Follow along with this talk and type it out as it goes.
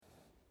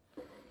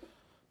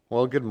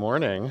Well, good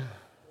morning.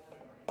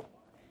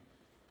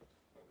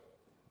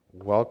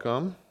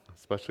 Welcome,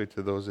 especially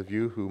to those of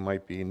you who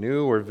might be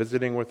new or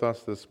visiting with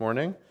us this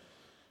morning.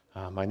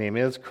 My name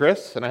is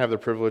Chris, and I have the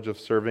privilege of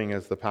serving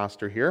as the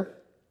pastor here.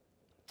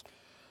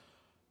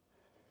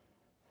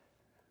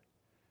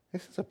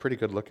 This is a pretty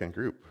good-looking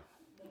group.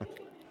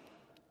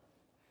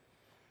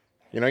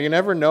 You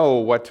never know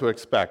what to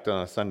expect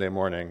on a Sunday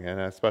morning, and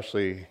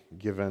especially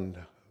given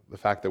the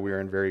fact that we are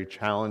in very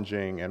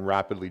challenging and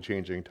rapidly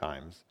changing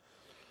times.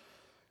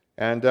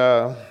 And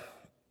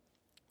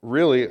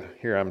really,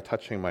 here I'm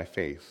touching my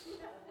face.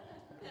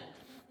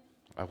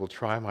 I will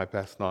try my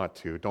best not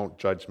to. Don't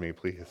judge me,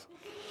 please.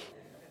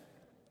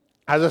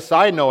 As a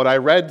side note, I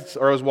read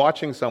or I was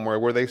watching somewhere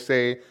where they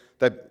say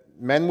that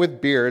men with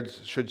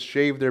beards should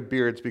shave their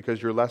beards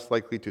because you're less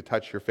likely to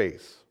touch your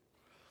face.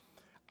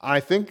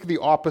 I think the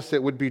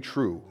opposite would be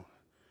true.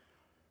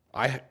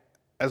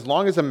 As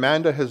long as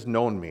Amanda has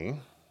known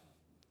me,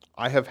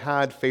 I have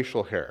had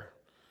facial hair.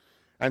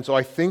 And so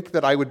I think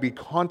that I would be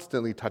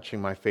constantly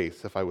touching my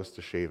face if I was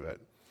to shave it.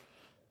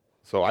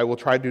 So I will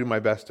try to do my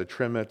best to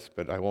trim it,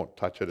 but I won't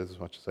touch it as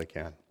much as I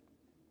can.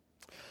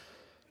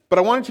 But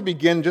I wanted to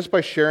begin just by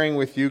sharing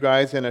with you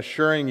guys and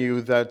assuring you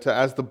that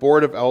as the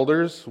Board of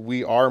Elders,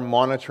 we are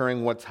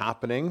monitoring what's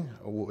happening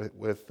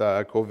with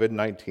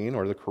COVID-19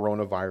 or the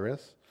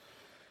coronavirus.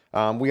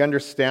 We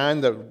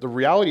understand that the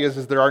reality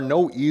is there are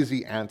no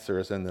easy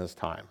answers in this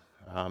time.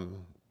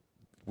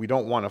 We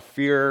don't want to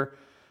fear.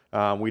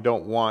 We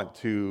don't want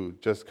to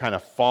just kind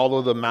of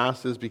follow the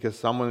masses because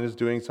someone is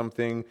doing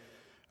something.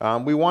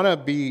 We want to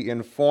be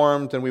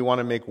informed and we want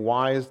to make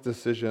wise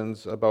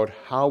decisions about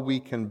how we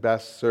can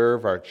best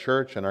serve our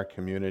church and our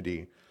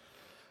community.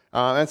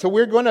 And so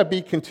we're going to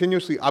be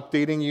continuously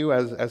updating you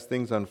as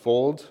things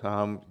unfold.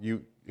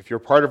 If you're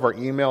part of our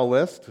email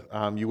list,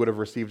 you would have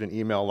received an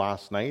email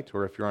last night,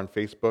 or if you're on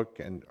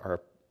Facebook and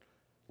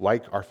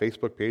like our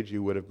Facebook page,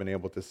 you would have been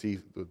able to see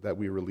that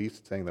we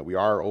released saying that we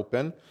are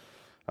open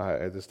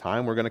at this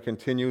time. We're going to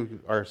continue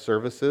our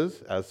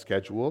services as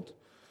scheduled.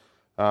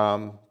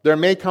 There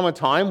may come a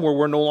time where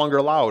we're no longer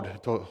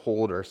allowed to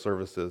hold our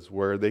services,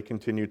 where they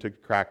continue to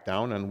crack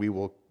down, and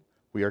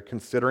we are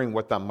considering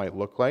what that might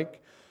look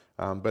like.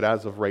 But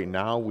as of right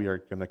now, we are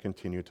going to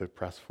continue to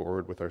press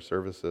forward with our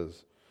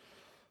services.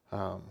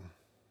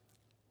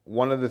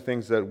 One of the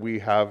things that we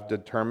have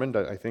determined,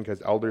 I think,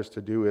 as elders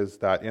to do is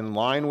that in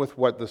line with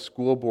what the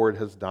school board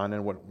has done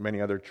and what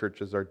many other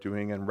churches are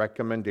doing and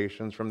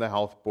recommendations from the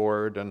health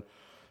board, and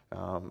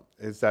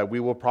is that we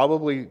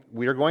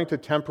are going to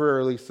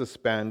temporarily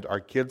suspend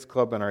our kids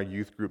club and our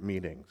youth group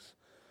meetings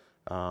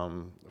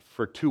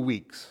for 2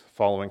 weeks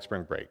following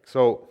spring break.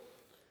 So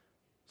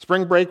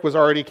spring break was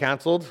already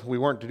canceled. We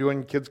weren't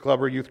doing kids club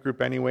or youth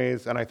group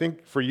anyways, and I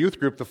think for youth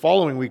group, the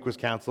following week was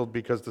canceled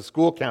because the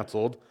school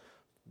canceled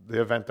the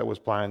event that was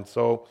planned.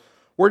 So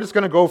we're just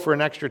going to go for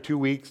an extra 2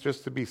 weeks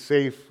just to be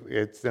safe.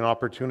 It's an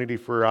opportunity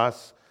for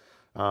us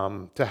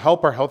to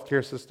help our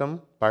healthcare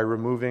system by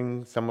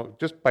removing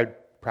just by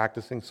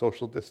practicing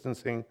social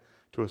distancing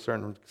to a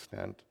certain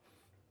extent.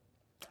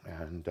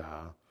 And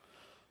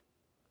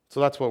so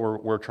that's what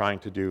we're trying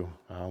to do.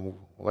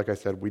 Like I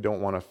said, we don't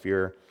want to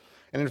fear.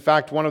 And in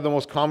fact, one of the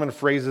most common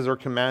phrases or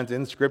commands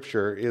in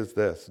Scripture is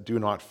this: do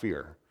not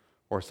fear,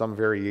 or some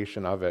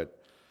variation of it.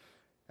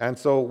 And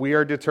so we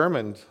are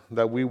determined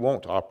that we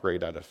won't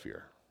operate out of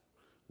fear.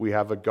 We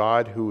have a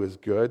God who is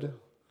good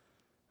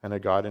and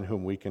a God in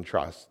whom we can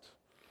trust.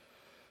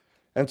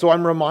 And so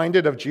I'm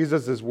reminded of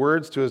Jesus'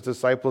 words to his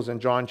disciples in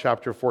John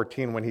chapter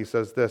 14 when he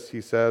says this.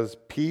 He says,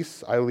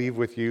 "Peace I leave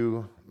with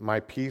you,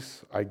 my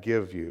peace I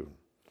give you.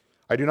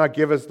 I do not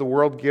give as the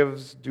world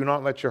gives. Do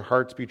not let your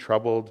hearts be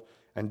troubled,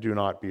 and do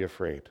not be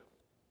afraid."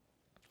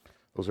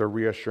 Those are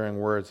reassuring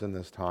words in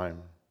this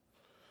time.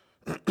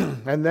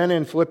 And then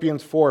in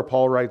Philippians 4,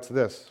 Paul writes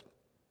this.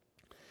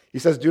 He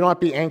says, "Do not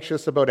be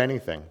anxious about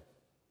anything,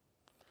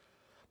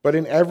 but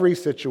in every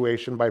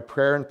situation, by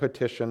prayer and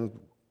petition,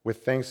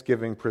 with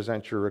thanksgiving,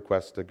 present your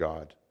requests to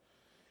God.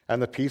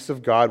 And the peace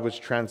of God, which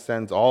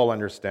transcends all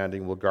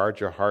understanding, will guard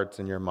your hearts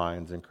and your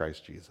minds in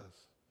Christ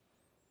Jesus."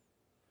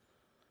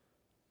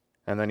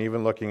 And then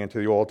even looking into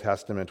the Old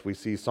Testament, we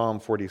see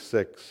Psalm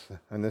 46,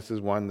 and this is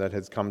one that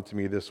has come to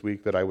me this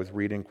week that I was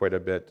reading quite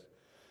a bit.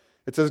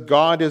 It says,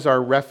 "God is our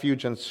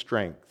refuge and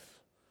strength,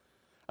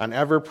 an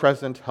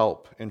ever-present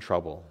help in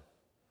trouble.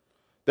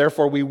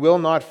 Therefore we will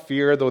not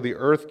fear, though the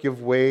earth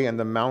give way and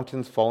the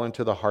mountains fall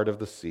into the heart of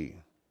the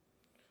sea.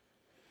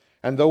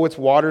 And though its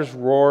waters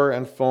roar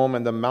and foam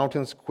and the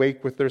mountains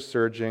quake with their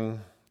surging,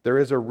 there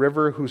is a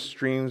river whose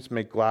streams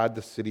make glad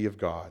the city of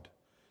God,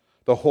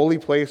 the holy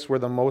place where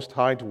the Most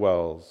High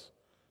dwells.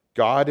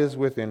 God is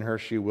within her,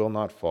 she will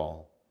not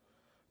fall.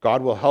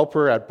 God will help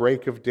her at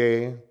break of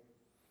day.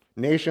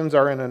 Nations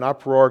are in an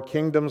uproar,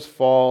 kingdoms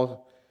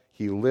fall.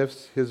 He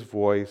lifts his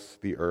voice,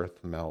 the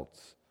earth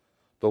melts.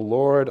 The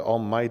Lord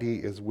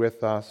Almighty is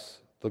with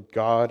us. The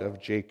God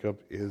of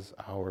Jacob is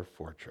our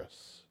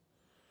fortress."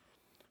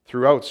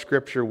 Throughout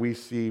Scripture, we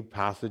see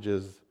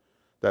passages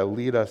that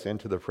lead us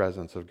into the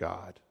presence of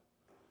God.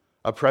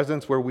 A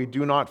presence where we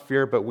do not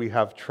fear, but we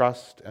have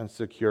trust and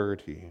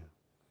security,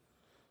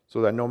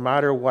 so that no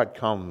matter what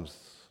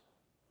comes,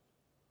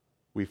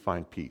 we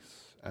find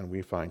peace and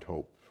we find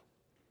hope.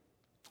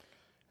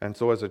 And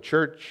so as a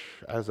church,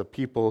 as a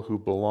people who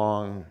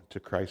belong to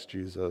Christ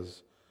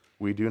Jesus,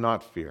 we do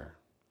not fear.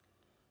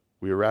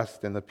 We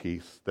rest in the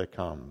peace that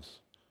comes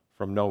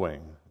from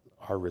knowing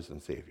our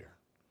risen Savior.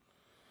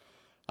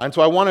 And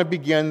so I want to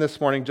begin this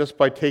morning just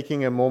by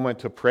taking a moment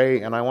to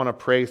pray, and I want to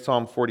pray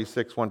Psalm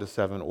 46,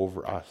 1-7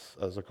 over us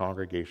as a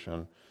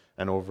congregation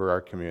and over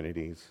our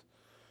communities.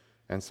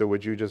 And so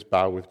would you just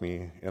bow with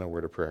me in a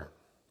word of prayer?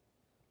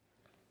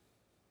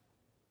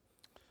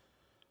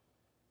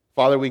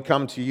 Father, we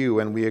come to you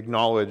and we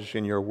acknowledge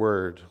in your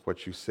word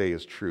what you say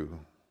is true.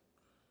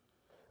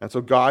 And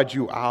so God,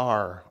 you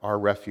are our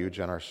refuge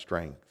and our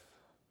strength.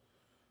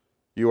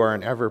 You are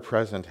an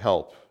ever-present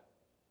help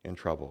in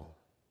trouble.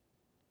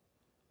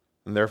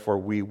 And therefore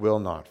we will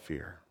not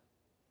fear.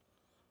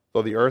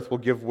 Though the earth will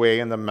give way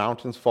and the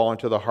mountains fall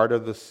into the heart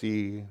of the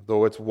sea,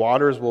 though its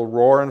waters will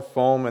roar and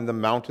foam and the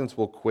mountains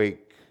will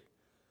quake,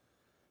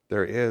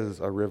 there is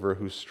a river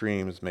whose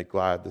streams make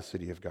glad the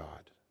city of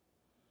God,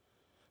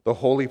 the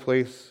holy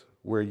place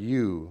where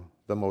you,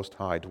 the Most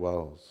High,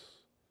 dwells.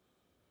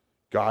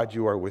 God,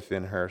 you are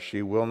within her.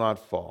 She will not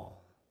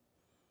fall.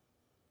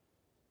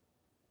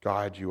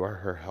 God, you are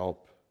her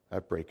help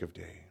at break of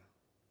day.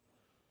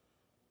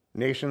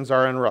 Nations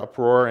are in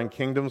uproar and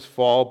kingdoms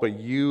fall, but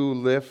you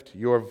lift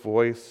your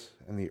voice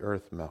and the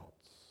earth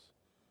melts.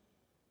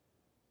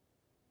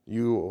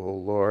 You, O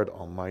Lord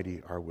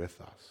Almighty, are with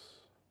us.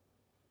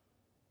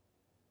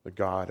 The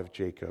God of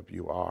Jacob,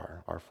 you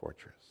are our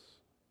fortress.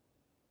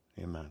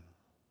 Amen.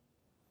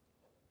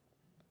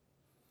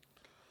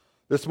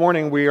 This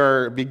morning we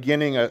are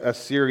beginning a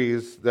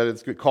series that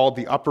is called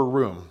The Upper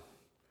Room.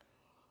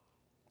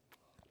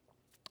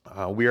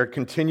 We are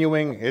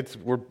continuing, it's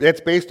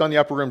based on the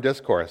Upper Room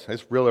Discourse.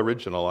 It's real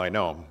original, I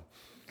know.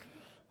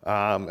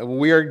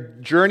 We are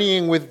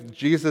journeying with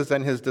Jesus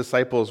and his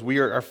disciples. We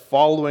are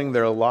following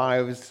their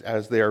lives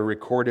as they are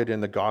recorded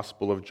in the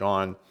Gospel of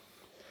John.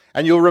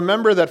 And you'll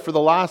remember that for the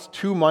last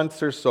 2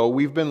 months or so,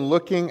 we've been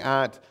looking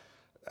at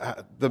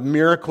the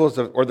miracles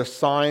or the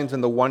signs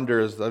and the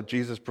wonders that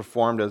Jesus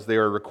performed as they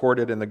are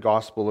recorded in the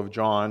Gospel of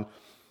John.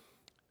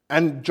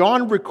 And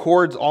John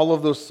records all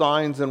of those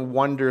signs and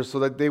wonders so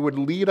that they would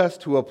lead us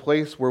to a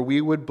place where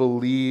we would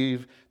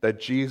believe that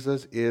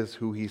Jesus is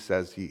who he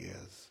says he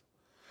is,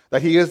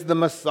 that he is the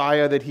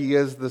Messiah, that he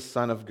is the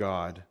Son of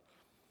God.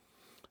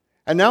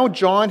 And now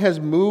John has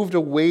moved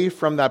away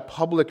from that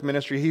public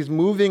ministry. He's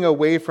moving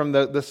away from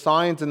the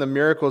signs and the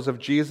miracles of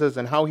Jesus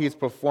and how he's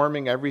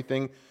performing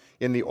everything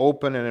in the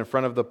open and in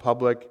front of the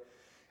public.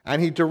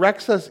 And he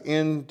directs us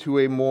into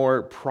a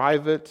more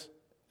private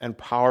and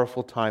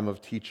powerful time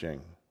of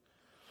teaching.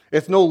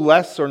 It's no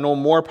less or no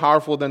more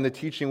powerful than the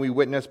teaching we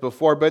witnessed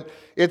before, but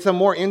it's a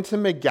more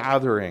intimate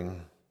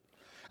gathering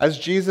as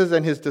Jesus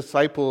and his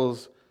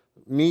disciples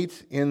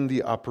meet in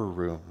the upper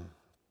room.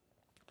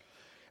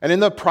 And in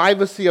the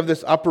privacy of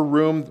this upper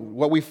room,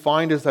 what we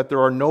find is that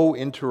there are no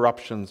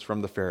interruptions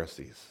from the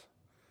Pharisees.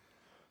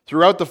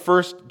 Throughout the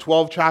first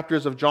 12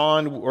 chapters of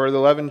John, or the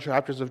 11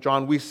 chapters of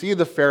John, we see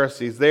the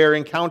Pharisees. They are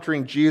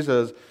encountering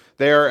Jesus.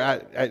 They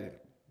are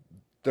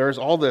there's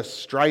all this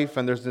strife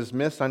and there's this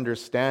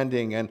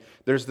misunderstanding and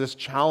there's this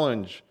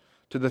challenge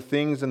to the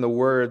things and the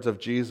words of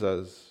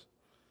Jesus.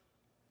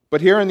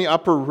 But here in the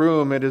upper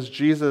room, it is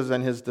Jesus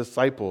and his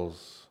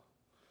disciples.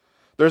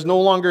 There's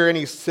no longer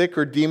any sick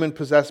or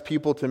demon-possessed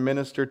people to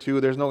minister to.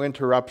 There's no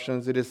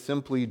interruptions. It is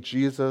simply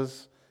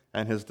Jesus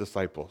and his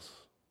disciples.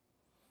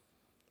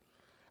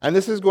 And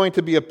this is going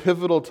to be a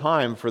pivotal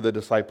time for the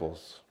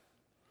disciples.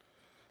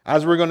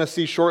 As we're going to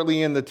see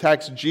shortly in the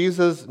text,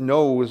 Jesus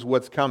knows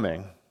what's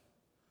coming.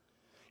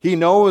 He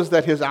knows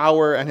that his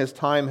hour and his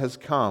time has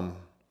come.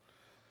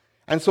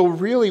 And so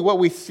really what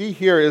we see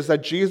here is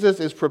that Jesus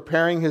is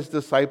preparing his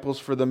disciples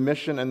for the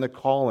mission and the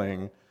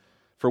calling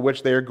for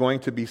which they are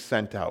going to be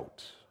sent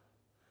out.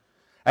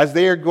 As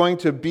they are going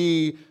to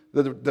be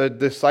the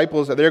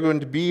disciples, they're going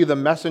to be the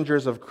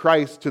messengers of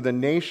Christ to the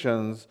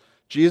nations,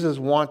 Jesus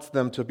wants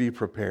them to be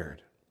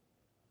prepared.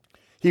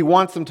 He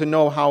wants them to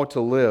know how to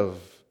live.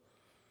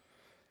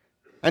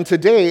 And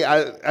today,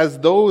 as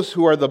those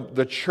who are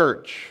the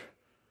church,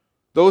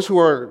 those who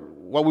are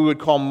what we would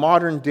call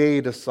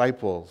modern-day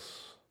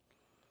disciples,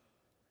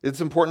 it's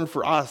important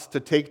for us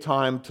to take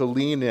time to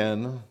lean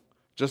in,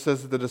 just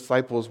as the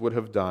disciples would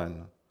have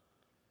done,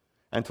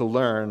 and to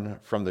learn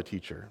from the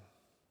teacher.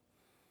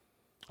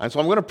 And so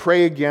I'm going to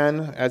pray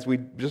again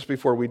just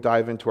before we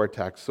dive into our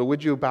text. So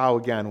would you bow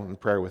again in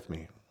prayer with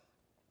me?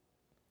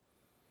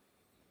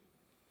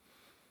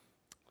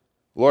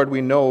 Lord,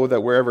 we know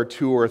that wherever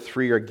 2 or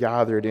 3 are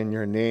gathered in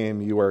your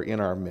name, you are in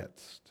our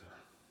midst.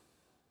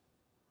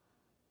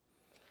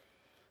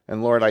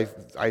 And Lord,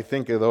 I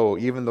think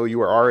even though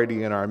you are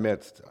already in our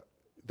midst,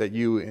 that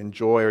you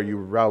enjoy or you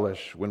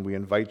relish when we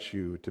invite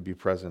you to be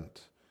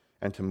present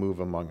and to move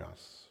among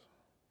us.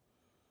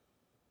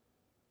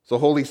 So,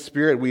 Holy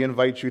Spirit, we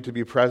invite you to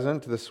be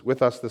present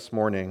with us this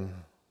morning.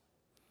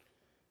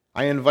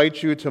 I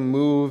invite you to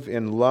move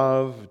in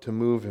love, to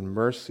move in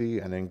mercy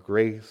and in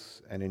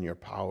grace and in your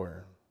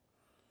power.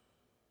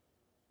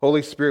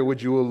 Holy Spirit,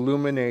 would you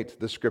illuminate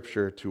the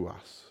Scripture to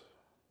us?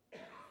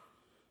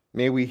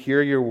 May we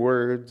hear your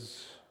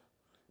words.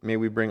 May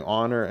we bring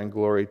honor and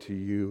glory to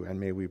you, and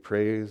may we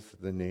praise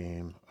the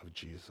name of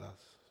Jesus.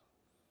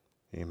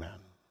 Amen.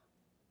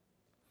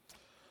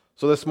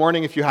 So this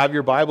morning, if you have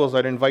your Bibles,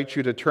 I'd invite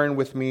you to turn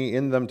with me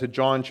in them to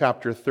John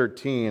chapter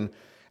 13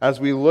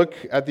 as we look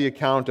at the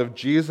account of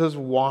Jesus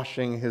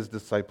washing his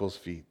disciples'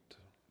 feet.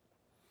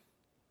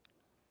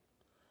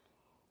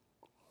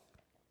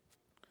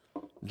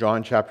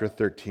 John chapter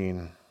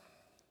 13.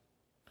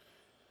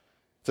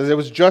 It says, "It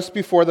was just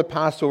before the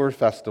Passover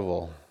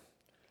festival.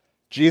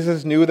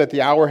 Jesus knew that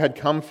the hour had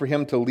come for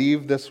him to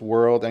leave this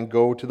world and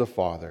go to the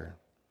Father.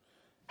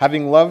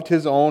 Having loved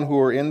his own who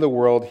were in the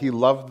world, he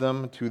loved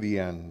them to the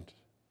end.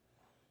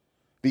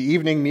 The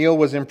evening meal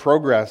was in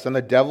progress, and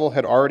the devil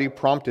had already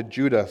prompted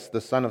Judas,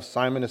 the son of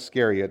Simon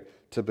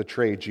Iscariot, to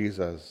betray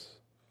Jesus.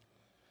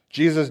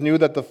 Jesus knew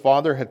that the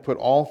Father had put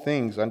all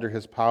things under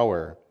his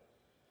power,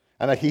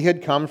 and that he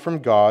had come from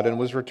God and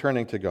was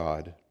returning to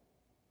God.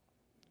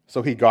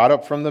 So he got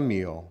up from the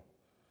meal,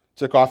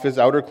 took off his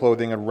outer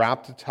clothing, and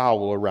wrapped a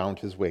towel around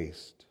his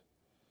waist.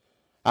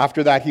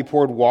 After that, he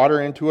poured water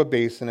into a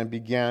basin and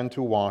began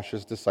to wash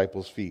his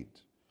disciples'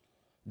 feet,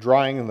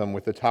 drying them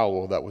with the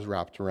towel that was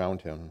wrapped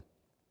around him.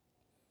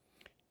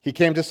 He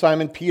came to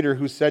Simon Peter,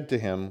 who said to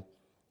him,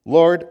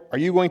 'Lord, are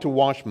you going to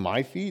wash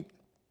my feet?'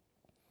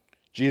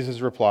 Jesus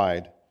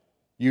replied,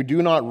 'You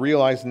do not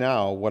realize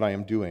now what I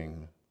am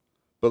doing,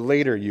 but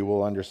later you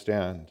will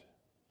understand.'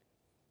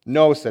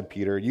 'No,' said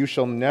Peter, 'you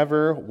shall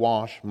never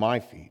wash my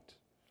feet.'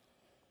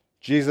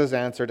 Jesus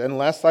answered,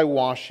 'Unless I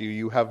wash you,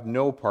 you have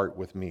no part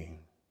with me.'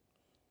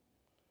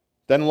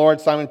 Then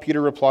Lord, Simon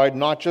Peter replied,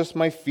 'Not just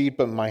my feet,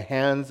 but my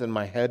hands and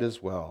my head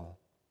as well.'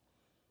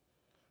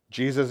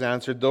 Jesus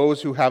answered,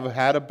 'Those who have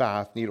had a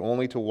bath need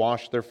only to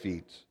wash their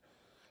feet.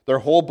 Their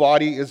whole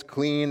body is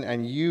clean,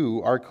 and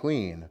you are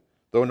clean,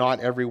 though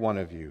not every one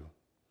of you.'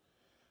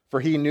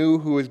 For he knew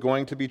who was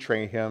going to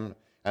betray him,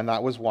 and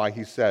that was why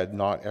he said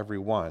not every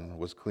one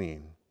was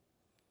clean.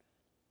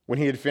 When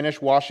he had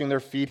finished washing their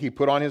feet, he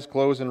put on his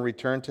clothes and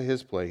returned to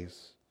his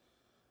place.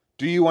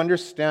 'Do you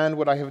understand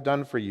what I have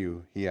done for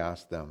you?' he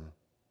asked them.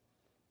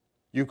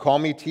 'You call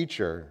me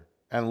teacher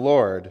and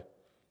Lord,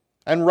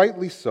 and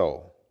rightly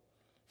so,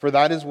 for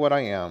that is what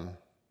I am.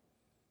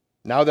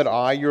 Now that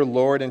I, your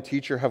Lord and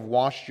teacher, have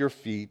washed your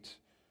feet,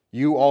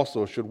 you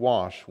also should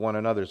wash one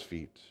another's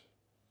feet.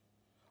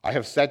 I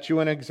have set you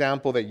an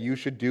example that you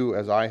should do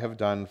as I have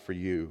done for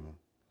you.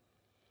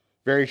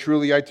 Very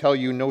truly I tell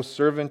you, no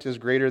servant is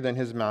greater than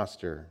his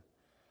master,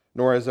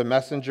 nor is a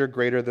messenger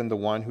greater than the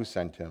one who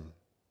sent him.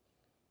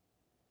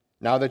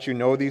 Now that you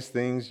know these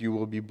things, you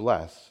will be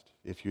blessed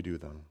if you do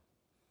them.'"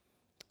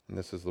 And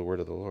this is the word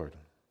of the Lord.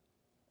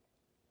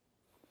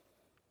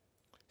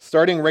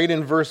 Starting right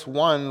in verse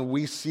 1,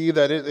 we see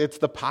that it's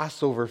the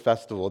Passover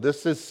festival.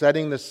 This is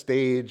setting the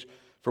stage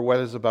for what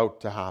is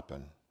about to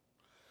happen.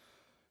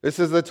 This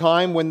is the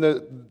time when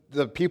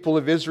the people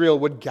of Israel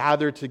would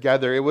gather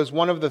together. It was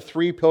one of the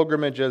 3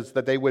 pilgrimages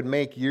that they would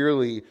make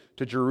yearly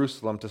to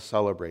Jerusalem to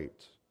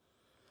celebrate.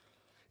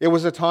 It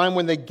was a time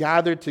when they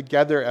gathered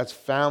together as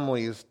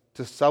families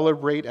to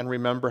celebrate and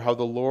remember how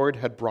the Lord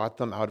had brought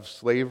them out of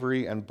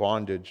slavery and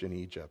bondage in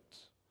Egypt.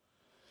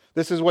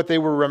 This is what they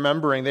were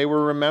remembering. They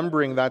were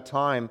remembering that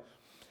time.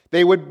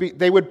 They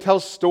would tell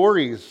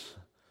stories.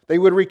 They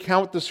would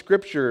recount the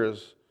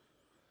scriptures.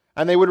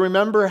 And they would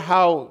remember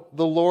how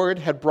the Lord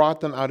had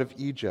brought them out of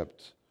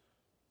Egypt.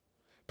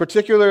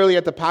 Particularly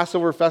at the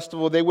Passover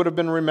festival, they would have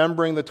been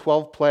remembering the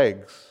 12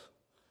 plagues.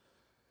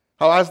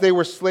 How as they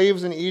were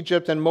slaves in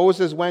Egypt and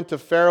Moses went to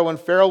Pharaoh, and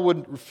Pharaoh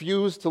would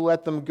refuse to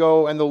let them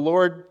go, and the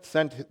Lord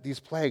sent these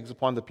plagues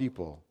upon the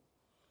people.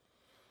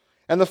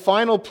 And the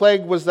final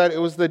plague was that it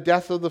was the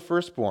death of the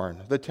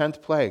firstborn, the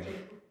 10th plague.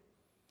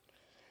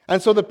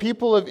 And so the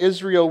people of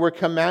Israel were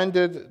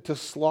commanded to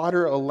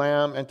slaughter a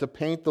lamb and to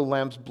paint the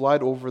lamb's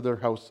blood over their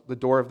house, the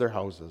door of their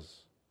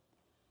houses.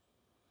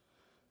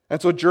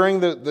 And so during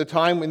the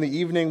time in the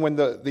evening when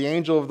the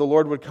angel of the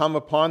Lord would come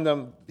upon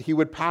them, he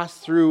would pass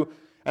through.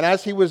 And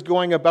as he was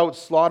going about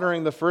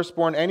slaughtering the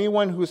firstborn,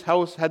 anyone whose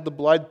house had the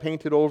blood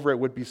painted over it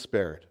would be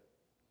spared.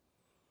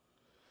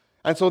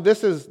 And so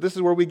this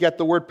is where we get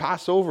the word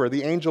Passover.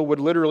 The angel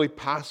would literally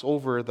pass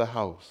over the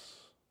house.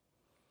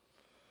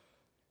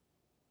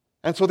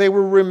 And so they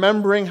were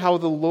remembering how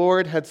the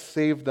Lord had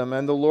saved them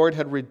and the Lord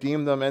had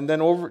redeemed them. And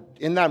then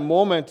in that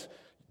moment,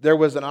 there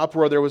was an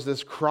uproar. There was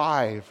this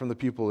cry from the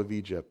people of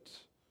Egypt.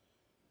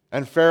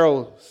 And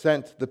Pharaoh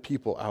sent the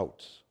people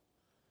out.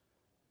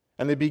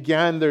 And they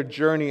began their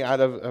journey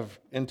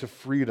into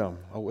freedom,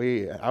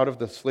 away out of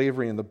the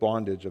slavery and the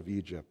bondage of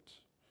Egypt.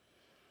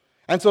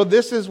 And so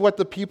this is what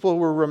the people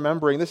were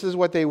remembering. This is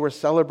what they were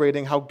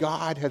celebrating, how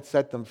God had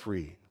set them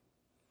free.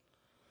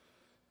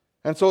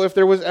 And so if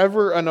there was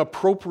ever an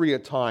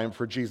appropriate time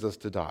for Jesus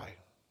to die,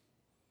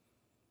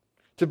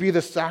 to be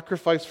the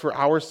sacrifice for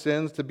our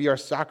sins, to be our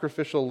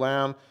sacrificial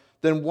lamb,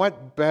 then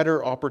what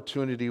better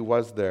opportunity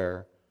was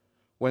there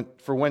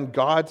when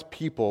God's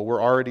people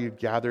were already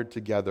gathered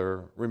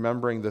together,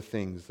 remembering the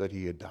things that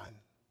he had done?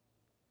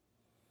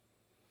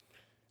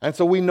 And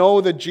so we know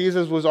that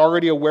Jesus was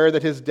already aware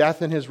that his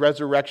death and his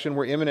resurrection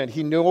were imminent.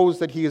 He knows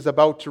that he is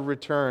about to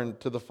return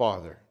to the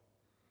Father.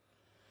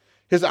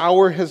 His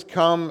hour has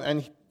come,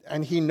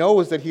 and he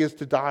knows that he is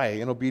to die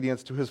in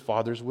obedience to his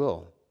Father's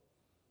will.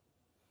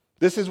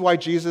 This is why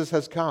Jesus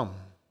has come.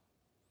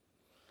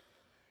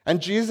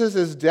 And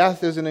Jesus'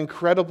 death is an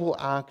incredible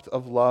act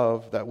of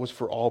love that was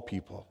for all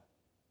people.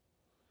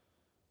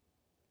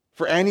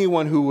 For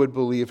anyone who would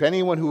believe,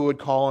 anyone who would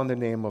call on the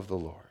name of the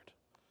Lord.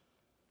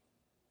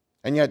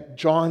 And yet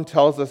John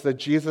tells us that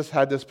Jesus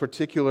had this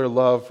particular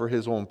love for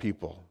his own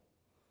people.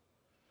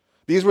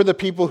 These were the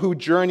people who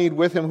journeyed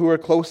with him, who were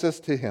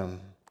closest to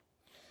him.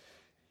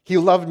 He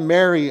loved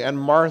Mary and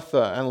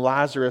Martha and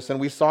Lazarus,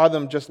 and we saw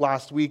them just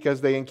last week as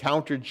they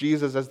encountered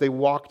Jesus, as they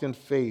walked in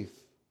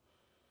faith.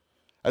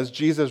 As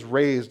Jesus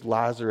raised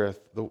Lazarus,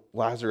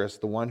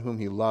 the one whom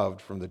he loved,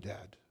 from the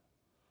dead.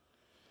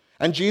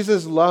 And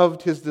Jesus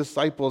loved his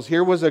disciples.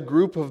 Here was a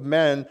group of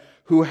men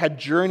who had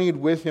journeyed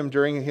with him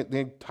during the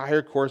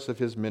entire course of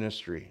his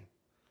ministry.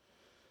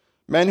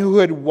 Men who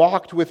had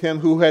walked with him,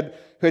 who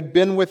had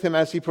been with him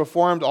as he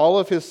performed all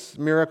of his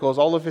miracles,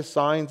 all of his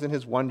signs and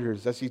his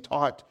wonders, as he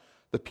taught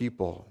the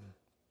people.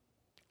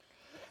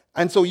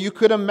 And so you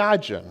could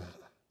imagine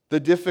the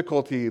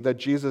difficulty that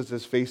Jesus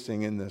is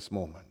facing in this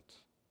moment.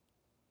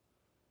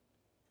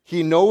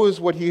 He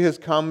knows what he has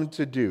come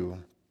to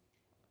do.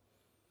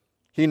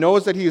 He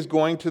knows that he is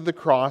going to the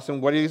cross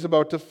and what he is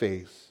about to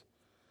face.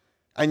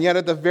 And yet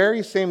at the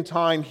very same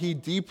time, he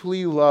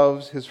deeply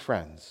loves his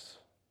friends.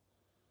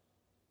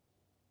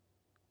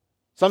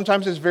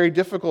 Sometimes it's very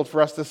difficult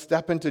for us to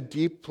step into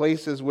deep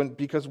places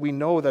because we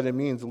know that it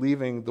means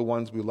leaving the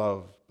ones we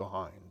love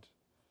behind.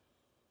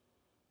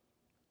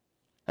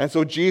 And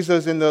so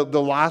Jesus, in the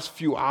last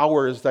few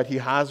hours that he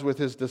has with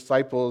his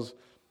disciples,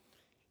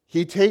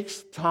 he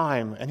takes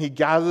time and he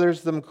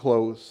gathers them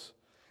close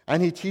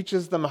and he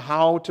teaches them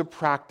how to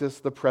practice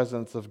the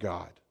presence of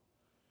God,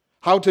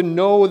 how to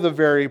know the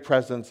very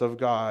presence of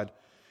God,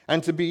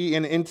 and to be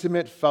in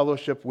intimate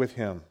fellowship with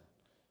him.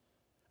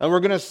 And we're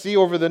going to see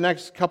over the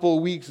next couple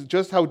of weeks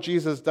just how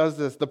Jesus does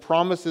this, the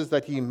promises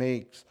that he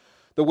makes,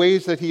 the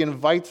ways that he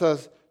invites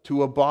us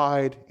to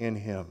abide in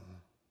him.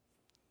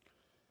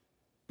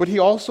 But he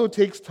also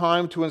takes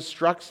time to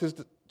instruct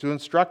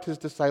his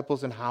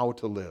disciples in how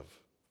to live.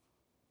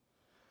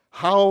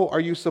 How are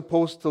you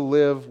supposed to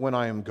live when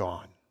I am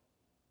gone?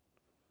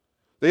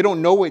 They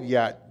don't know it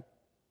yet,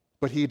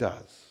 but he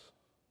does.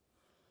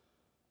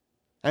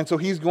 And so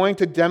he's going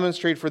to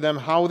demonstrate for them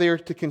how they are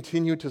to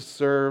continue to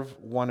serve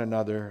one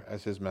another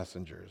as his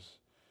messengers.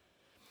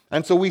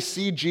 And so we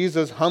see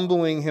Jesus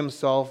humbling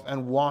himself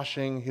and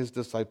washing his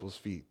disciples'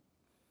 feet.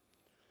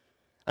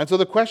 And so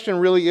the question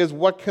really is,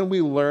 what can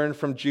we learn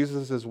from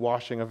Jesus'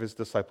 washing of his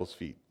disciples'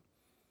 feet?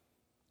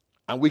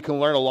 And we can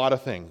learn a lot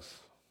of things.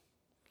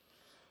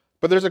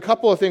 But there's a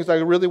couple of things I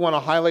really want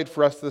to highlight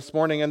for us this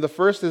morning. And the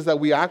first is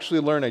that we actually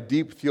learn a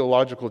deep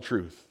theological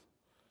truth.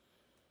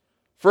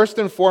 First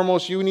and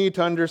foremost, you need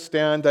to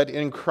understand that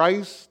in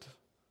Christ,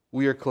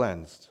 we are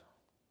cleansed.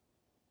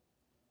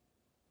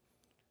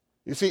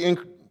 You see,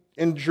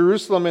 in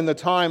Jerusalem in the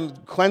time,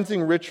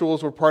 cleansing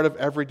rituals were part of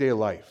everyday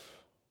life.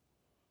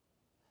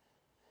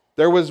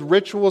 There was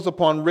rituals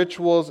upon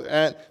rituals,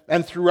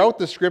 and throughout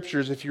the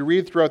scriptures, if you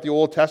read throughout the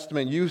Old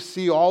Testament, you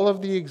see all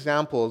of the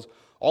examples,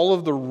 all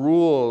of the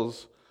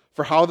rules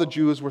for how the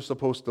Jews were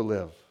supposed to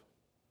live.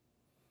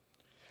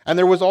 And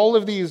there was all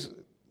of these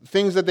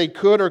things that they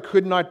could or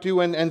could not do,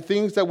 and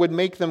things that would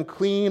make them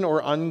clean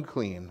or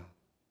unclean.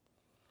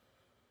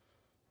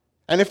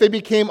 And if they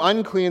became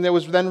unclean, there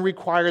was then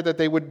required that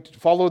they would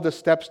follow the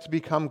steps to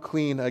become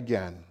clean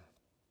again.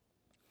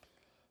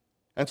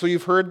 And so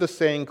you've heard the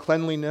saying,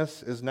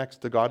 cleanliness is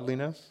next to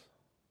godliness.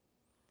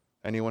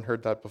 Anyone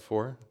heard that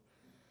before?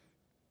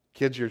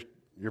 Kids,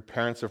 your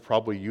parents have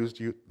probably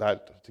used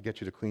that to get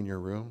you to clean your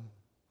room.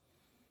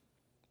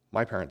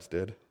 My parents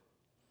did.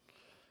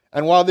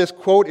 And while this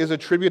quote is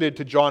attributed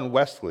to John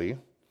Wesley,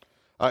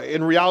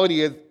 in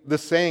reality, the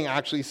saying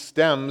actually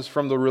stems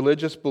from the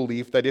religious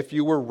belief that if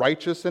you were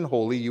righteous and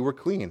holy, you were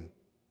clean.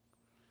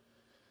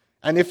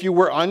 And if you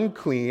were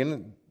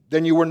unclean,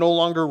 then you were no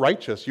longer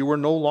righteous, you were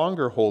no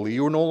longer holy,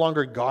 you were no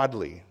longer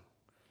godly.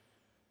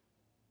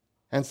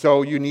 And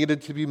so you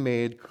needed to be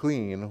made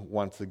clean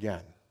once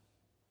again.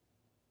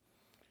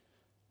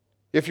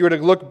 If you were to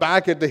look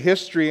back at the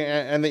history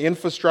and the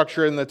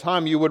infrastructure in the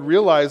time, you would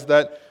realize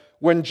that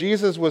when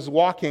Jesus was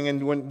walking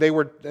and when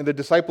the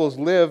disciples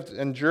lived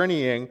and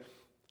journeying,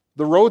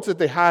 the roads that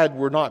they had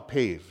were not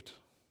paved.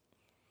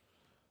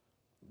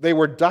 They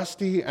were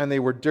dusty and they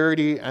were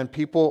dirty, and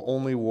people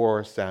only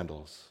wore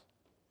sandals.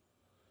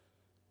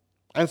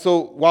 And so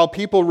while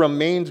people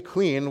remained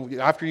clean,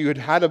 after you had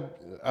had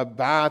a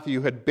bath,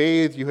 you had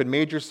bathed, you had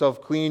made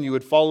yourself clean, you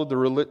had followed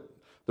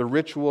the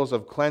rituals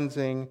of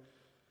cleansing,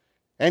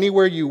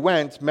 Anywhere you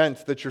went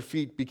meant that your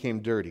feet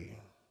became dirty.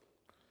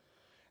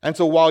 And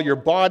so while your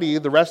body,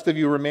 the rest of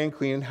you, remained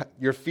clean,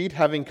 your feet,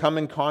 having come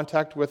in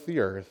contact with the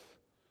earth,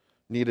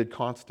 needed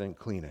constant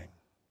cleaning.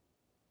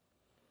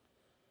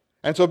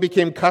 And so it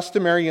became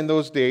customary in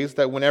those days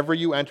that whenever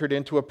you entered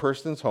into a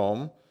person's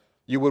home,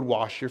 you would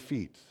wash your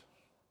feet.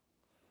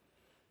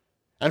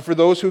 And for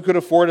those who could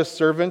afford a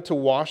servant to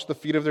wash the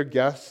feet of their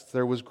guests,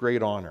 there was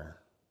great honor.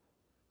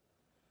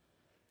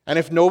 And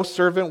if no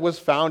servant was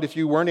found, if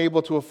you weren't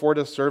able to afford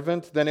a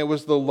servant, then it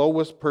was the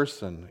lowest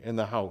person in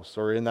the house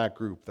or in that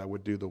group that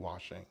would do the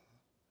washing.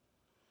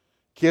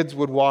 Kids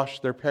would wash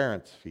their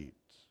parents' feet.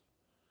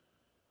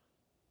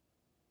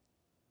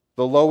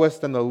 The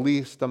lowest and the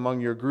least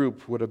among your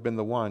group would have been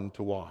the one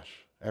to wash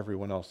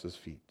everyone else's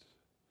feet.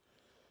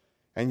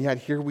 And yet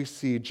here we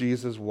see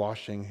Jesus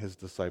washing his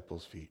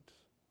disciples' feet.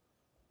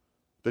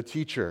 The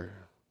teacher,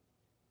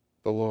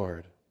 the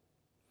Lord.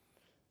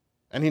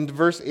 And in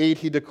verse 8,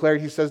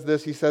 he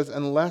says,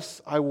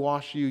 unless I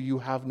wash you, you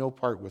have no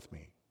part with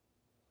me.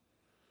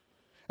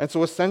 And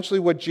so essentially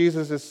what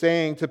Jesus is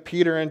saying to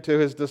Peter and to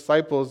his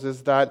disciples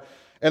is that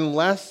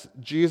unless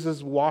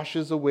Jesus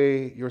washes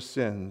away your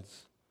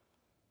sins,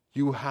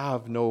 you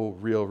have no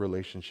real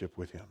relationship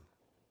with him.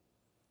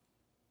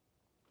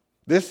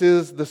 This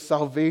is the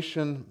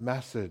salvation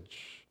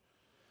message.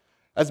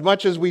 As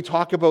much as we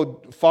talk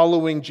about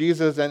following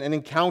Jesus and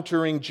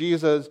encountering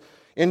Jesus,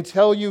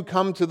 until you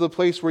come to the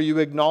place where you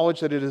acknowledge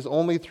that it is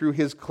only through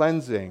his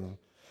cleansing,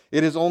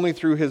 it is only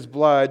through his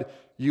blood,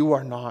 you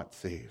are not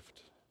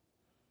saved.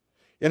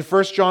 In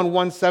 1 John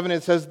 1:7,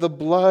 it says, the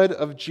blood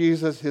of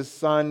Jesus, his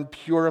son,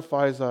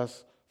 purifies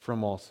us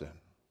from all sin.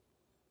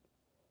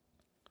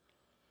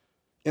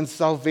 In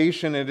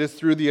salvation, it is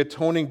through the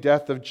atoning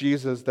death of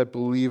Jesus that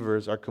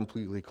believers are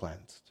completely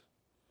cleansed.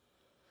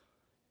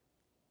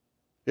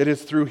 It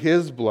is through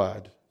his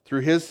blood,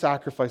 through his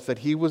sacrifice that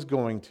he was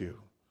going to,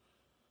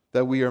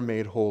 that we are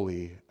made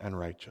holy and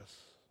righteous.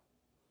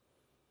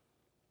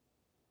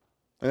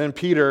 And then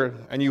Peter,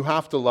 and you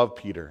have to love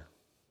Peter.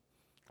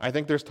 I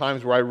think there's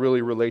times where I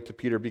really relate to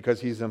Peter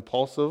because he's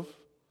impulsive,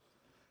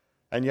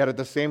 and yet at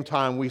the same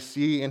time we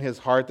see in his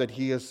heart that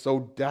he is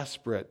so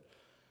desperate.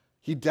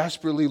 He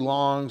desperately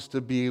longs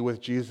to be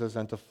with Jesus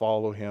and to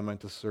follow him and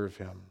to serve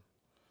him.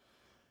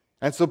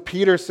 And so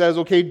Peter says,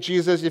 okay,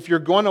 Jesus, if you're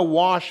going to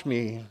wash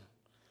me,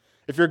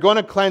 if you're going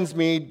to cleanse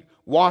me,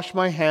 wash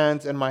my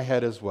hands and my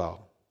head as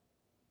well.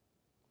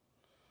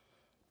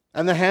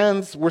 And the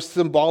hands were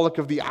symbolic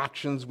of the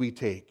actions we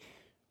take.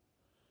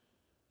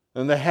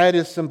 And the head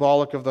is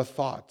symbolic of the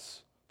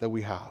thoughts that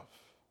we have.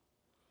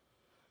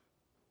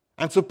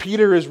 And so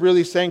Peter is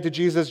really saying to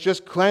Jesus,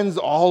 just cleanse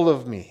all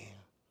of me.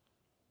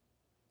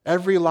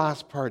 Every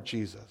last part,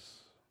 Jesus.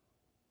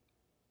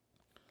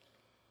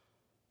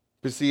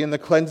 But see, in the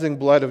cleansing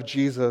blood of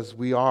Jesus,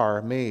 we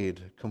are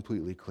made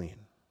completely clean.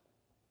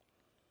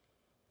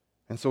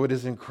 And so it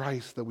is in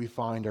Christ that we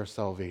find our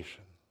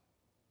salvation.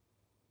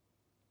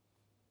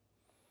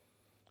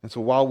 And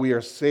so while we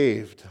are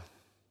saved,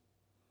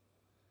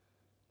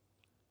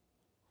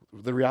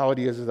 the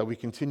reality is that we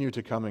continue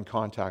to come in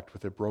contact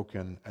with a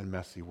broken and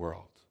messy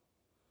world.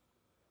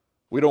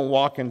 We don't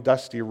walk in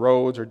dusty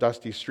roads or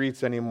dusty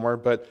streets anymore,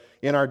 but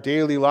in our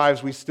daily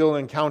lives, we still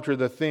encounter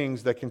the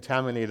things that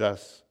contaminate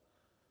us,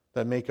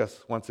 that make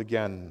us once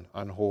again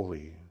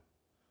unholy.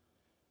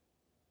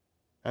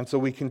 And so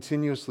we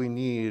continuously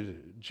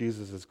need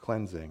Jesus'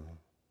 cleansing,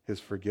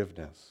 his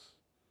forgiveness,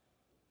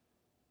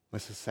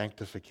 his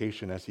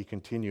sanctification as he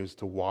continues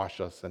to wash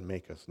us and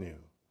make us new.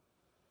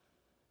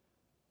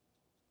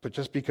 But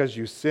just because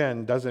you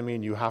sin doesn't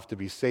mean you have to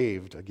be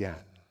saved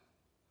again.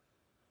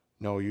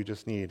 No, you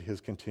just need his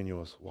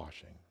continuous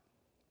washing.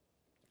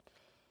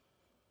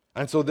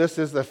 And so this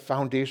is the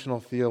foundational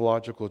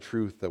theological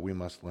truth that we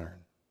must learn.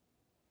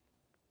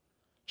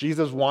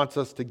 Jesus wants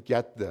us to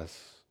get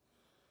this,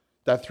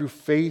 that through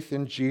faith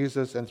in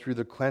Jesus and through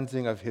the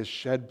cleansing of his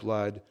shed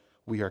blood,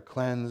 we are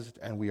cleansed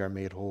and we are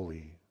made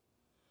holy.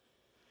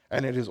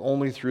 And it is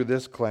only through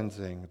this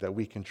cleansing that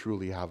we can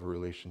truly have a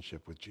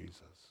relationship with Jesus.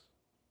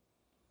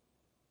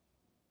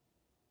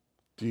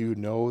 Do you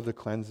know the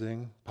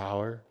cleansing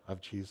power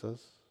of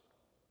Jesus?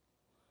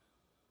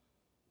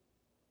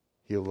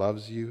 He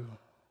loves you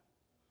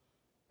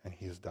and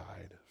he has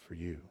died for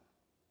you.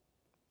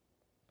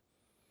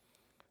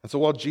 And so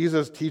while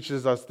Jesus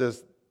teaches us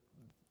this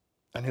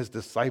and his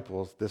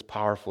disciples this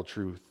powerful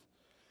truth,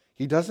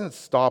 he doesn't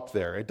stop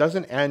there. It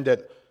doesn't end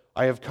at,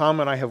 I have come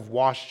and I have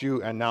washed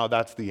you and now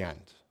that's the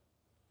end.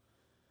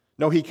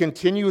 No, he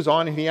continues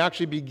on and he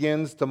actually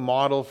begins to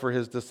model for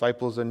his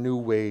disciples a new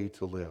way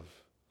to live.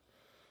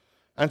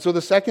 And so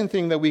the second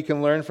thing that we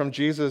can learn from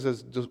Jesus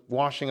as the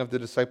washing of the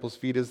disciples'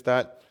 feet is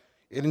that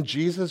in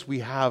Jesus we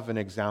have an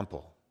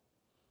example.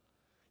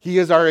 He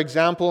is our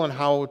example on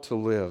how to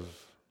live.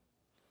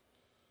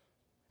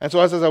 And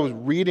so as I was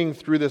reading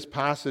through this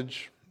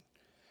passage,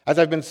 as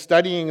I've been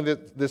studying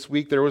this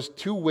week, there was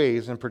two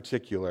ways in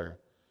particular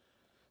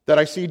that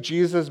I see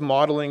Jesus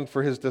modeling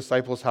for his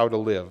disciples how to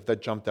live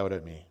that jumped out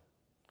at me.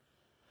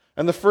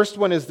 And the first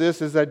one is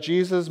this, is that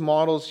Jesus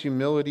models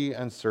humility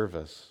and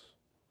service.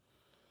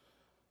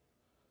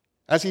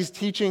 As he's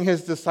teaching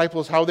his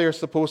disciples how they are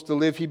supposed to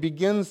live, he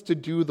begins to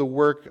do the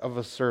work of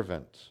a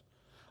servant,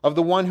 of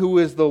the one who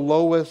is the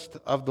lowest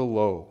of the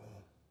low.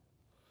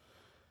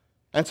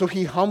 And so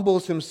he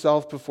humbles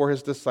himself before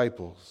his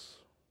disciples.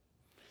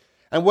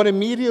 And what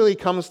immediately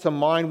comes to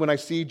mind when I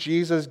see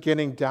Jesus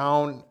getting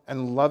down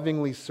and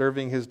lovingly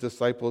serving his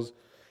disciples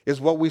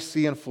is what we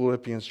see in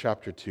Philippians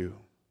chapter 2.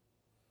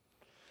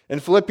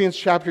 In Philippians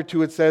chapter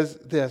 2, it says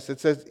this,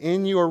 it says,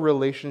 in your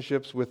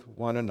relationships with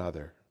one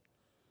another,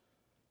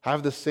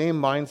 have the same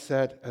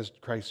mindset as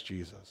Christ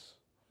Jesus,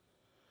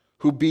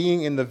 who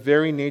being in the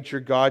very nature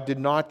God did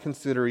not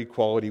consider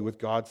equality with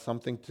God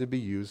something to be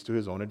used to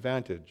his own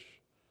advantage.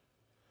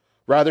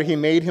 Rather, he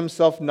made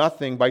himself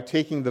nothing by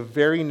taking the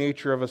very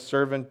nature of a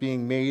servant,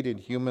 being made in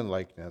human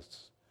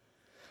likeness.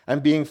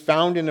 And being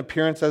found in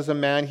appearance as a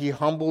man, he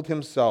humbled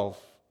himself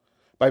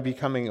by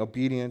becoming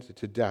obedient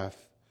to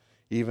death,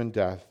 even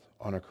death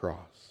on a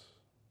cross.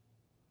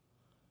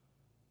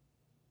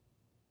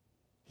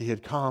 He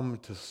had come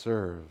to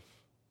serve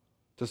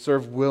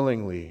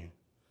willingly.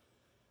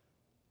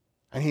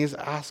 And he is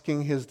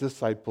asking his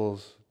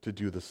disciples to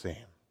do the same.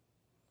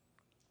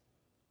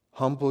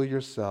 Humble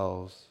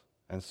yourselves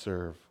and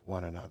serve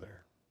one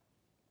another.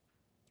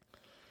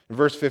 In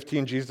verse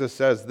 15, Jesus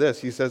says this.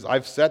 He says,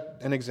 I've set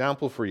an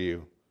example for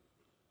you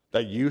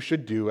that you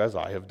should do as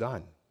I have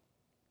done.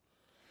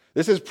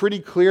 This is pretty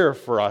clear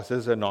for us,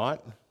 is it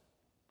not?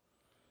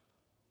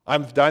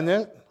 I've done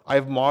it.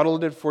 I've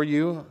modeled it for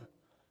you.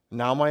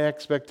 Now my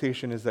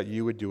expectation is that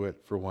you would do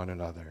it for one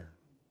another.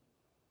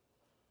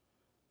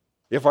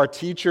 If our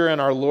teacher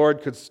and our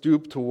Lord could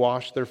stoop to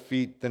wash their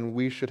feet, then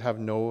we should have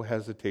no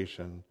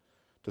hesitation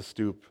to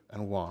stoop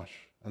and wash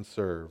and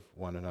serve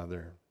one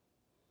another.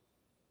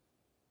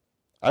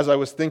 As I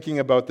was thinking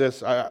about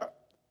this, the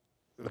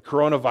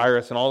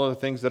coronavirus and all of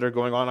the things that are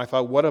going on, I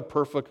thought, what a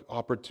perfect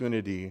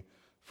opportunity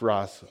for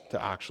us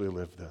to actually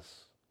live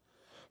this.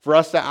 For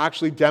us to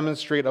actually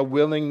demonstrate a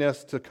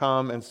willingness to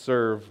come and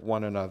serve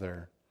one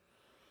another.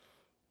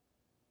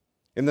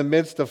 In the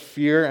midst of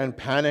fear and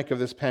panic of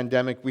this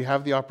pandemic, we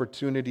have the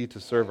opportunity to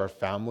serve our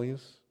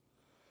families.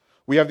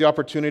 We have the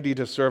opportunity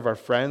to serve our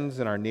friends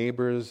and our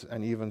neighbors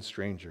and even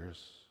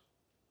strangers.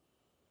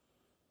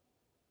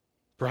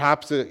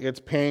 Perhaps it's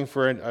paying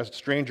for a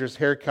stranger's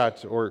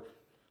haircut, or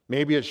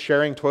maybe it's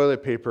sharing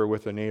toilet paper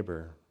with a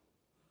neighbor.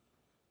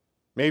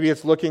 Maybe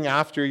it's looking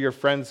after your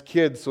friend's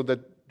kids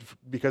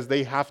because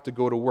they have to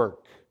go to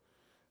work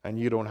and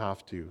you don't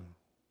have to.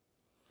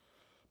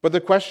 But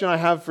the question I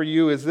have for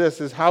you is this,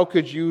 is how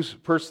could you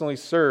personally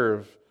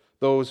serve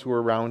those who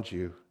are around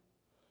you?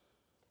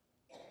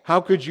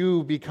 How could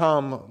you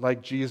become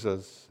like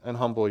Jesus and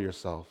humble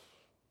yourself?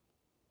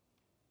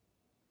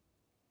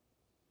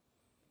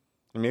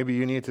 And maybe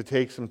you need to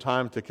take some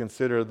time to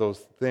consider those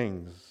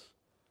things.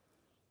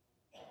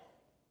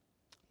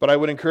 But I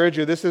would encourage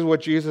you, this is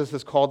what Jesus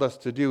has called us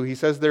to do. He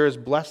says there is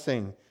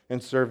blessing in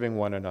serving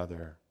one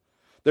another.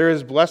 There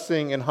is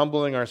blessing in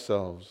humbling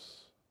ourselves.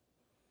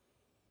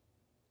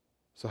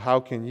 So how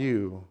can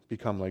you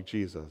become like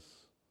Jesus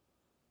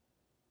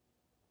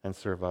and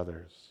serve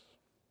others?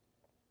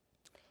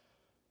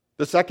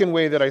 The second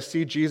way that I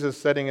see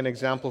Jesus setting an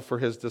example for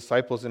his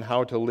disciples in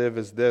how to live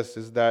is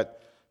that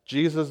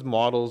Jesus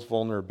models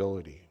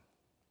vulnerability.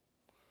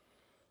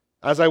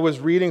 As I was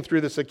reading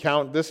through this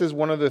account, this is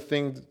one of the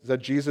things that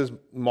Jesus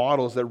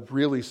models that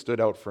really stood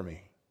out for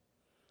me.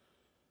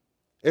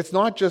 It's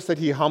not just that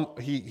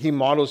he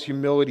models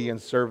humility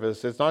and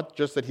service. It's not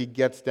just that he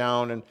gets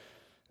down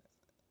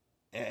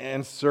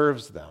and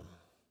serves them.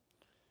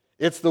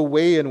 It's the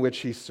way in which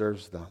he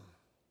serves them.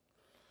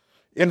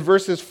 In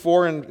verses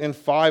 4 and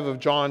 5 of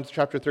John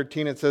chapter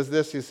 13, it says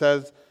this. He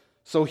says,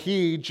 so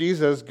he,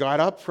 Jesus, got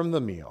up from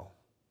the meal.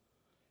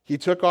 He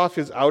took off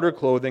his outer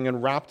clothing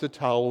and wrapped a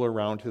towel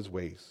around his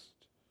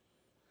waist.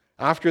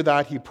 After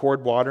that, he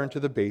poured water into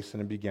the basin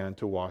and began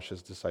to wash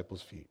his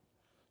disciples' feet,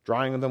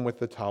 drying them with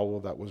the towel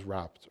that was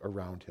wrapped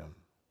around him.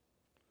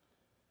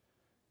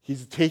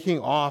 He's taking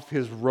off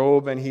his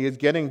robe and he is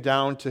getting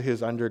down to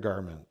his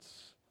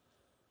undergarments.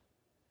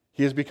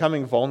 He is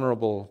becoming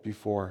vulnerable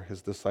before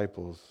his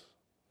disciples.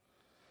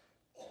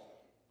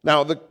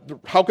 Now,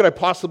 how could I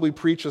possibly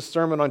preach a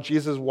sermon on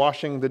Jesus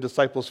washing the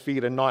disciples'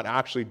 feet and not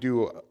actually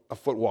do a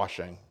foot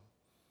washing?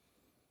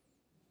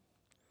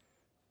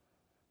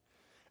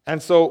 And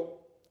so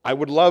I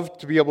would love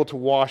to be able to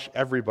wash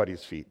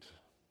everybody's feet.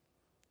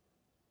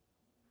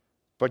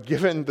 But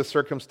given the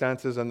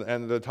circumstances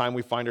and the time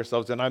we find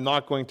ourselves in, I'm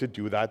not going to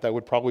do that. That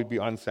would probably be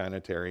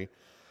unsanitary.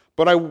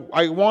 But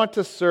I want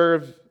to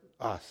serve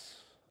us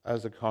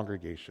as a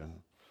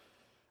congregation.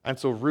 And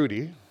so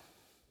Rudy,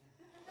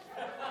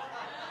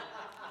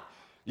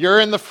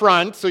 you're in the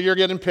front, so you're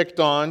getting picked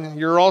on.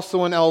 You're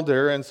also an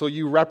elder, and so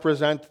you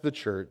represent the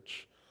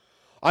church.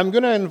 I'm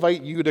going to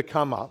invite you to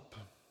come up.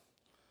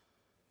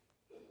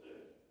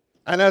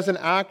 And as an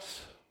act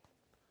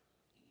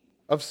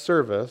of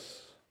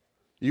service,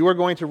 you are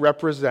going to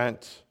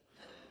represent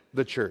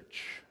the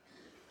church.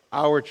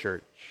 our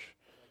church.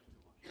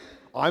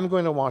 I'm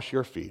going to wash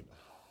your feet.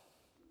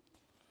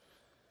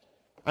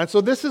 And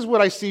so this is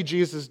what I see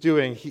Jesus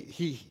doing.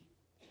 He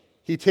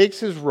takes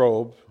his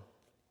robe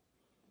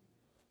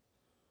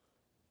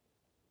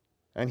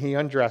and he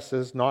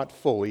undresses, not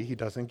fully. He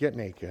doesn't get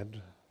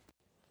naked.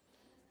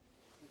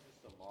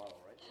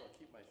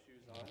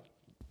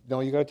 No,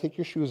 you got to take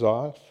your shoes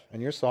off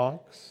and your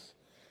socks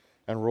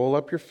and roll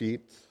up your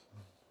feet.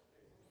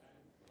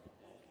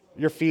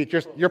 Your feet,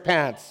 your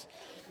pants.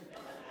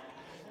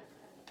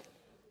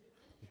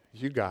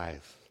 You guys.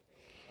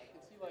 I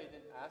can see why you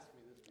didn't ask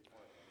me this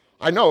before.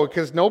 I know,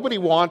 because nobody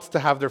wants to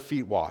have their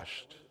feet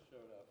washed.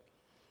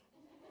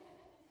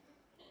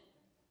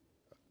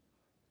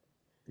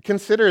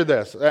 Consider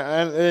this,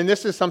 and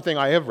this is something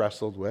I have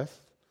wrestled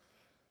with.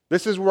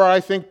 This is where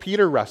I think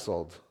Peter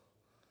wrestled.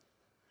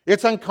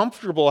 It's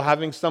uncomfortable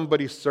having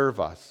somebody serve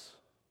us.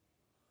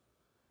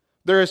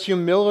 There is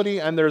humility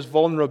and there's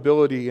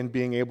vulnerability in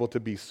being able to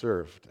be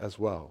served as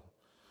well.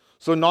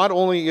 So not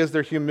only is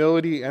there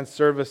humility and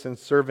service in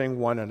serving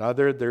one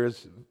another, there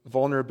is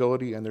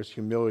vulnerability and there's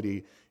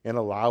humility in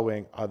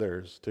allowing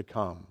others to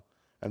come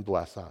and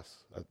bless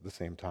us at the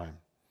same time.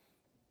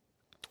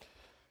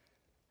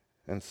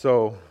 And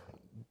so,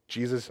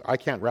 Jesus, I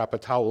can't wrap a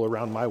towel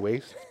around my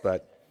waist,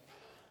 but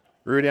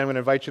Rudy, I'm going to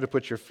invite you to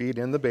put your feet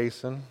in the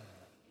basin.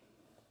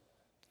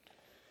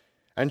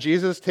 And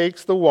Jesus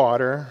takes the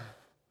water.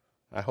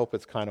 I hope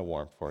it's kind of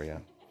warm for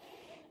you.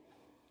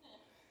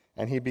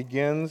 And he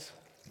begins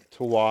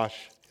to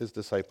wash his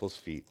disciples'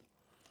 feet.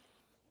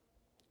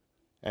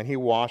 And he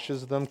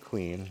washes them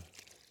clean.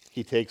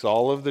 He takes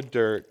all of the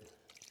dirt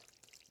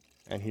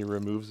and he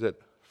removes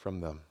it from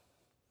them.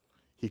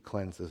 He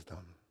cleanses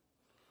them.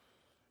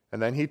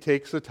 And then he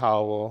takes a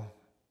towel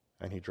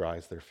and he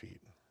dries their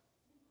feet.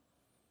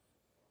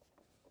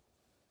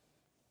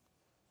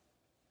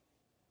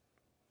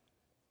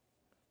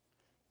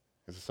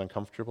 Is this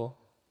uncomfortable?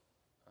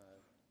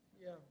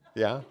 Yeah.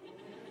 Yeah?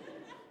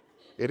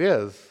 It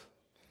is.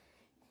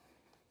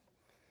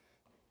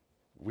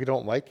 We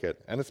don't like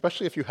it. And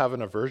especially if you have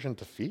an aversion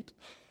to feet,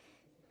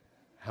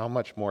 how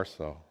much more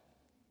so?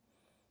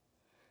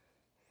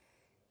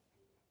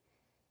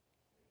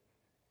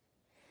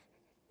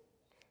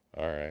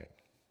 All right.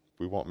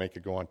 We won't make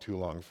it go on too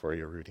long for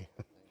you, Rudy.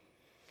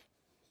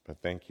 But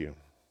thank you.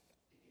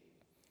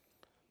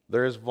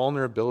 There is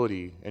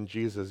vulnerability in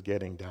Jesus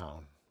getting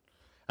down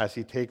as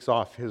he takes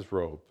off his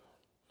robe.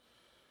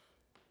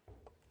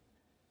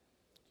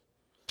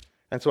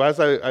 And so as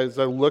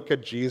I look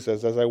at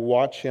Jesus, as I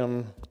watch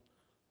him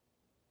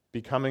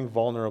becoming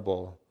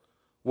vulnerable,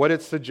 what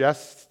it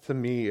suggests to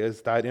me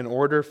is that in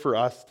order for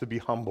us to be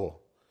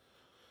humble,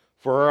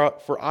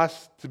 for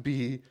us to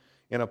be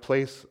in a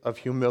place of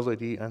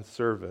humility and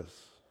service,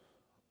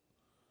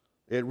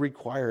 it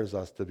requires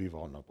us to be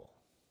vulnerable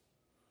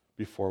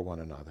before one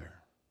another.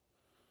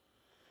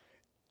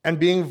 And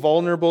being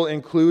vulnerable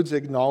includes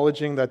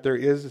acknowledging that there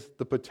is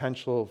the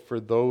potential for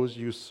those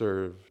you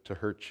serve to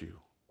hurt you.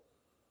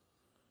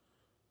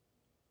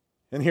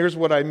 And here's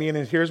what I mean,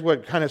 and here's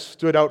what kind of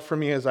stood out for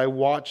me as I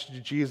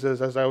watched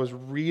Jesus, as I was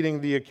reading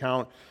the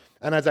account,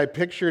 and as I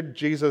pictured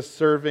Jesus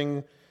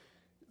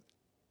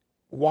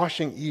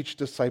washing each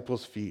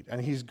disciple's feet,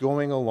 and he's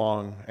going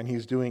along, and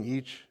he's doing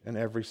each and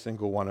every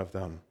single one of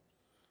them.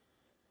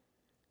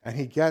 And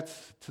he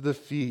gets to the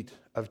feet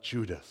of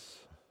Judas.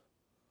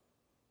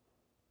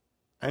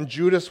 And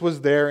Judas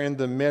was there in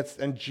the midst,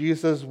 and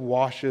Jesus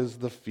washes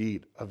the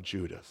feet of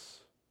Judas.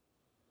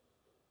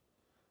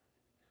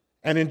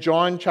 And in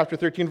John chapter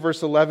 13,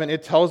 verse 11,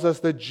 it tells us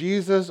that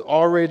Jesus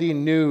already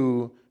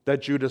knew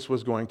that Judas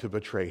was going to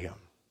betray him.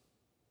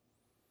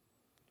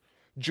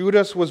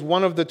 Judas was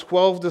one of the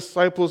 12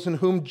 disciples in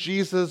whom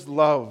Jesus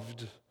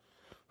loved,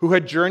 who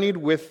had journeyed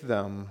with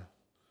them.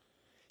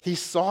 He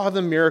saw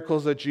the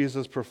miracles that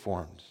Jesus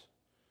performed.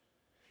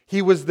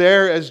 He was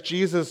there as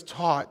Jesus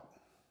taught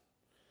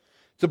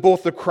to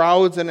both the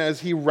crowds and as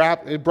he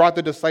brought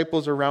the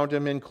disciples around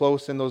him in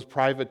close in those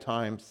private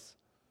times.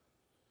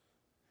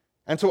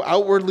 And so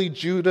outwardly,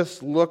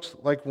 Judas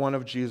looked like one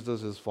of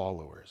Jesus'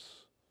 followers.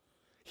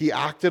 He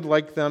acted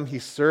like them, he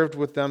served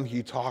with them,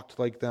 he talked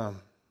like them.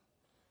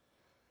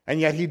 And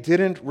yet he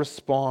didn't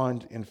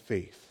respond in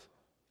faith.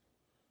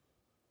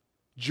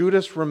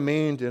 Judas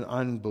remained in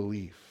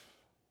unbelief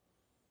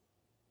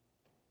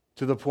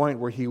to the point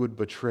where he would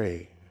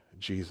betray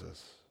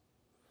Jesus.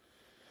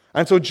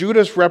 And so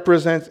Judas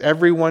represents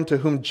everyone to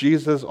whom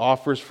Jesus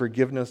offers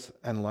forgiveness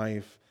and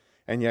life,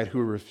 and yet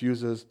who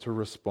refuses to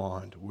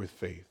respond with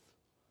faith.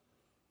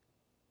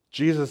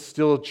 Jesus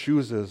still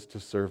chooses to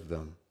serve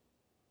them.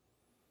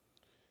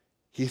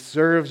 He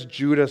serves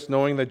Judas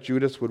knowing that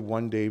Judas would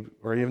one day,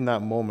 or even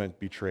that moment,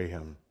 betray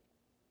him.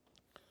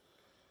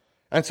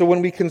 And so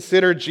when we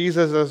consider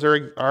Jesus as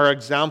our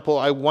example,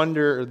 I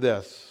wonder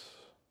this.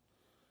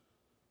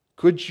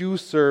 Could you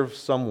serve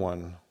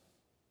someone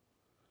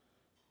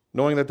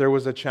knowing that there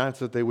was a chance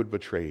that they would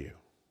betray you?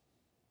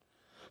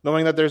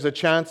 Knowing that there's a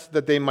chance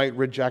that they might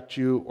reject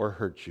you or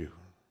hurt you?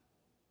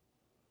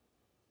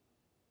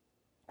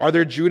 Are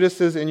there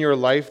Judases in your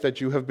life that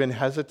you have been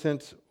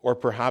hesitant, or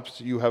perhaps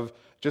you have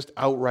just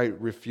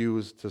outright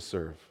refused to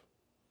serve?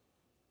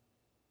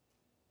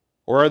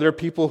 Or are there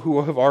people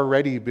who have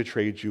already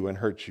betrayed you and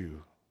hurt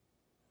you?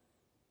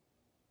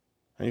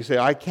 And you say,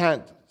 I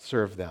can't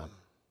serve them.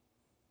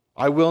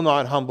 I will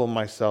not humble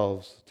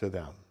myself to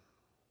them.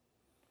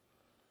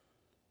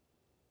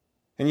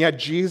 And yet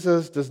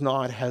Jesus does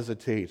not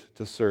hesitate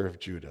to serve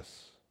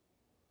Judas.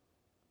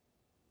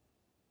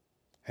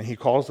 And he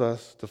calls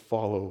us to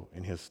follow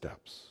in his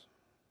steps.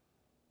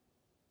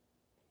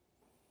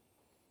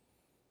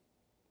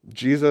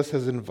 Jesus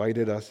has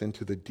invited us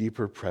into the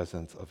deeper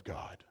presence of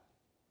God.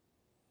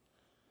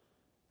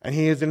 And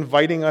he is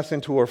inviting us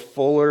into a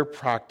fuller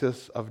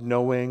practice of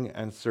knowing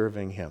and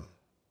serving him.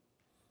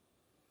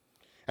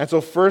 And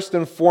so first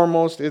and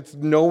foremost, it's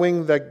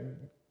knowing that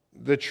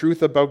the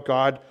truth about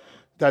God,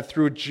 that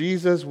through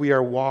Jesus we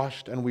are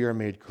washed and we are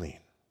made clean.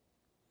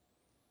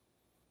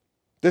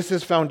 This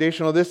is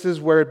foundational. This is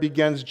where it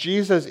begins.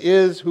 Jesus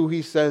is who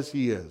he says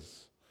he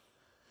is.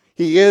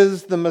 He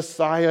is the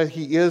Messiah.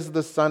 He is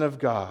the Son of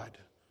God.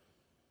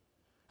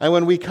 And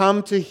when we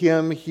come to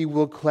him, he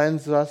will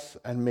cleanse us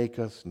and make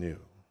us new.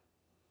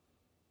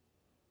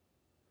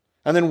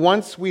 And then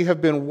once we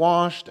have been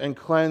washed and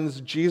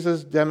cleansed,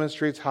 Jesus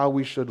demonstrates how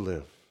we should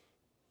live.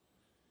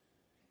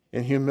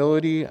 In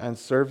humility and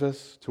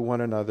service to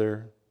one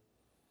another,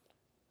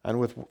 and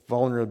with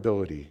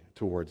vulnerability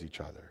towards each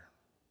other.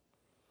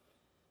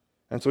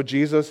 And so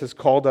Jesus has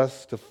called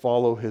us to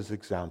follow his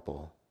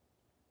example.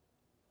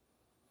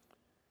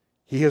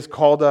 He has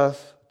called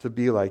us to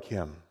be like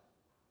him.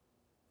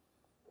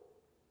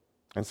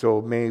 And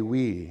so may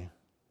we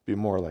be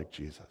more like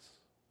Jesus.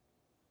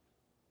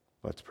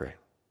 Let's pray.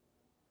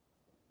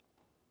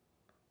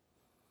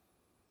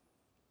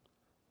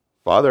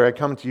 Father, I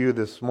come to you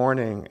this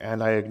morning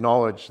and I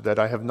acknowledge that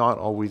I have not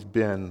always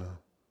been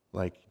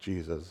like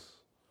Jesus.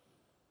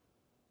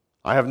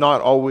 I have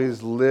not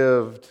always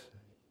lived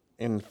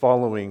in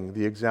following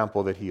the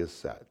example that he has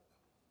set.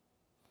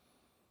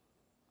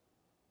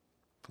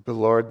 But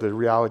Lord, the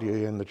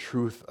reality and the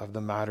truth of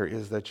the matter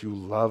is that you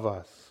love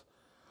us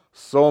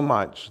so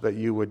much that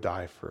you would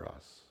die for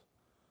us.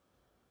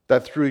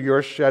 That through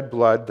your shed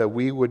blood that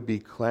we would be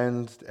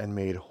cleansed and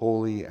made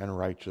holy and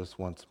righteous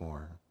once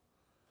more.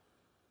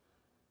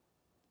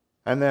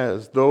 And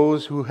as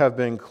those who have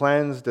been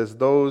cleansed, as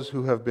those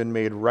who have been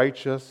made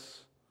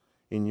righteous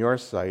in your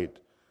sight,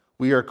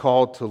 we are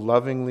called to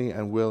lovingly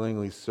and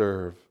willingly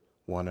serve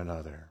one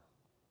another.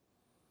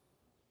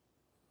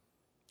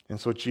 And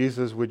so,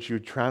 Jesus, would you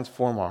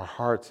transform our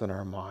hearts and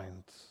our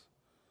minds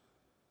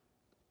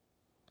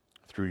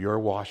through your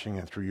washing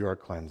and through your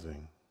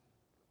cleansing,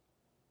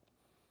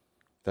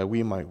 that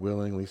we might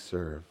willingly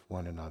serve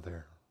one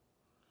another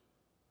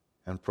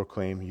and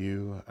proclaim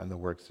you and the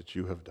works that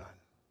you have done.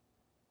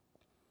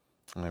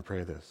 And I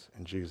pray this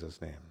in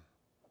Jesus' name.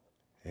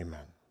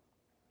 Amen.